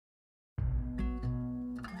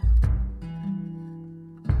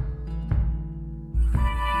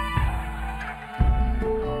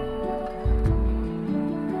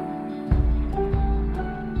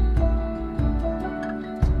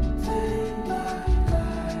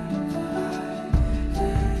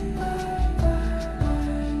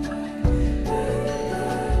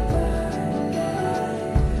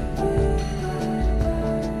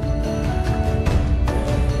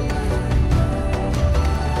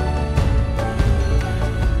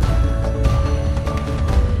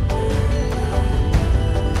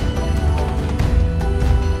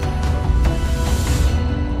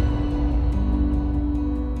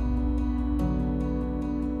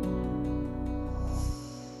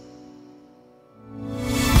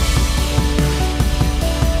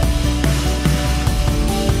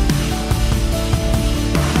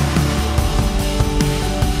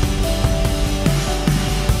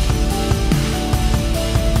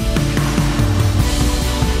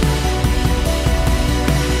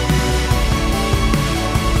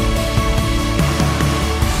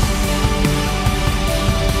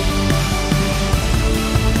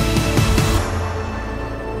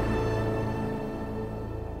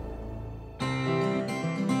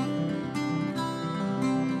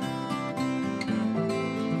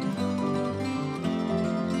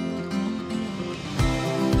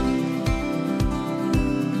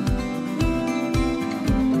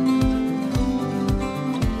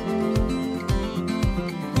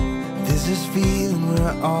feeling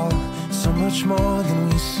we're all so much more than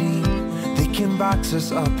we seem. They can box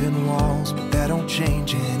us up in walls, but that don't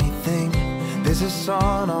change anything. There's a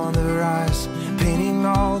sun on the rise, painting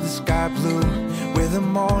all the sky blue, where the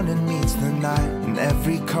morning meets the night and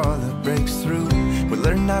every color breaks through. We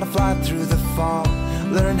learn how to fly through the fall,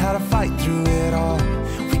 learn how to fight through it all.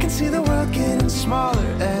 We can see the world getting smaller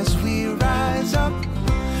as we rise up.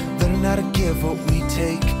 Learn how to give what we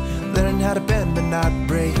take, learn how to bend but not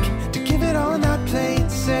break, to give it all, not play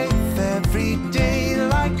it safe. Every day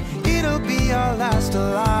like it'll be our last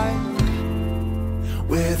alive.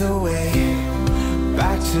 We're the way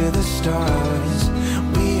back to the stars.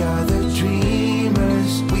 We are the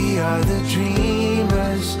dreamers, we are the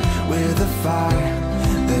dreamers. We're the fire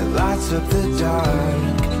that lights up the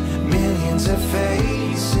dark. Millions of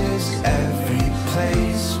faces, every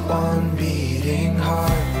place, one beating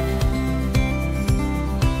heart.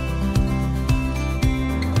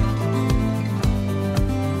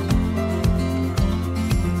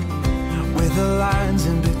 The lines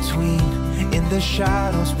in between, in the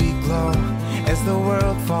shadows we glow as the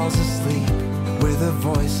world falls asleep. We're the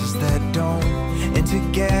voices that don't, and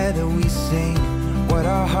together we sing what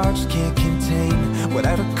our hearts can't contain.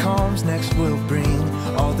 Whatever comes next we'll bring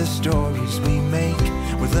all the stories we make.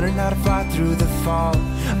 We're learning how to fly through the fall,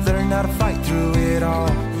 learn how to fight through it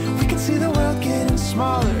all. We can see the world getting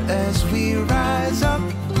smaller as we rise up.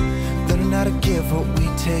 Learn how to give what we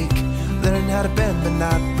take, learn how to bend but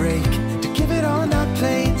not break, give it all, not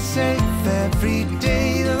play it safe. Every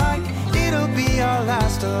day like it'll be our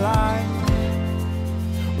last alive.